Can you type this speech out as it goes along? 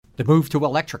The move to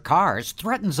electric cars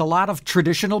threatens a lot of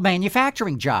traditional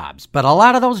manufacturing jobs, but a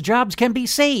lot of those jobs can be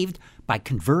saved by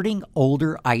converting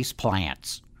older ICE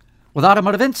plants. With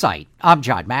Automotive Insight, I'm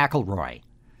John McElroy.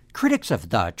 Critics of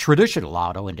the traditional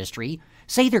auto industry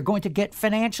say they're going to get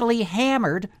financially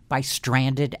hammered by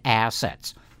stranded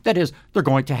assets. That is, they're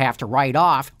going to have to write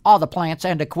off all the plants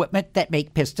and equipment that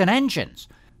make piston engines.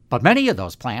 But many of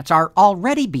those plants are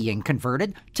already being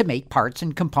converted to make parts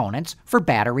and components for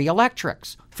battery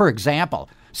electrics. For example,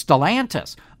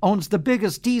 Stellantis owns the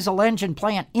biggest diesel engine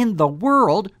plant in the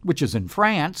world, which is in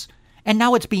France, and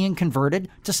now it's being converted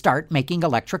to start making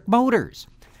electric motors.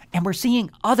 And we're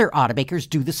seeing other automakers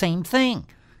do the same thing.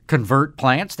 Convert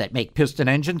plants that make piston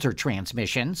engines or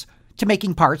transmissions to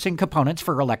making parts and components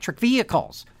for electric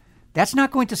vehicles. That's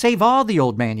not going to save all the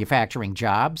old manufacturing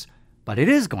jobs, but it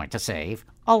is going to save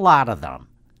a lot of them.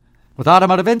 With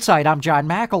Automotive Insight, I'm John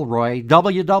McElroy,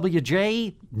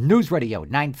 WWJ News Radio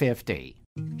 950.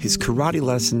 His karate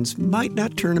lessons might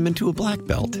not turn him into a black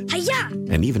belt. Hi-ya!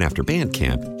 And even after band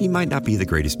camp, he might not be the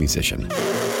greatest musician.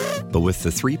 But with the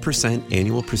 3%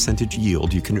 annual percentage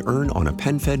yield you can earn on a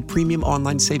PenFed premium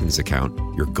online savings account,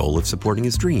 your goal of supporting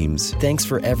his dreams... Thanks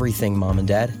for everything, Mom and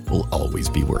Dad. ...will always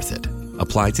be worth it.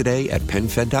 Apply today at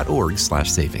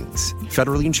PenFed.org/savings.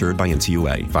 Federally insured by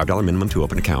NCUA. $5 minimum to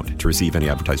open account. To receive any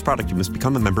advertised product, you must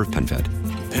become a member of PenFed.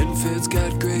 PenFed's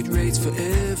got great rates for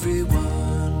everyone.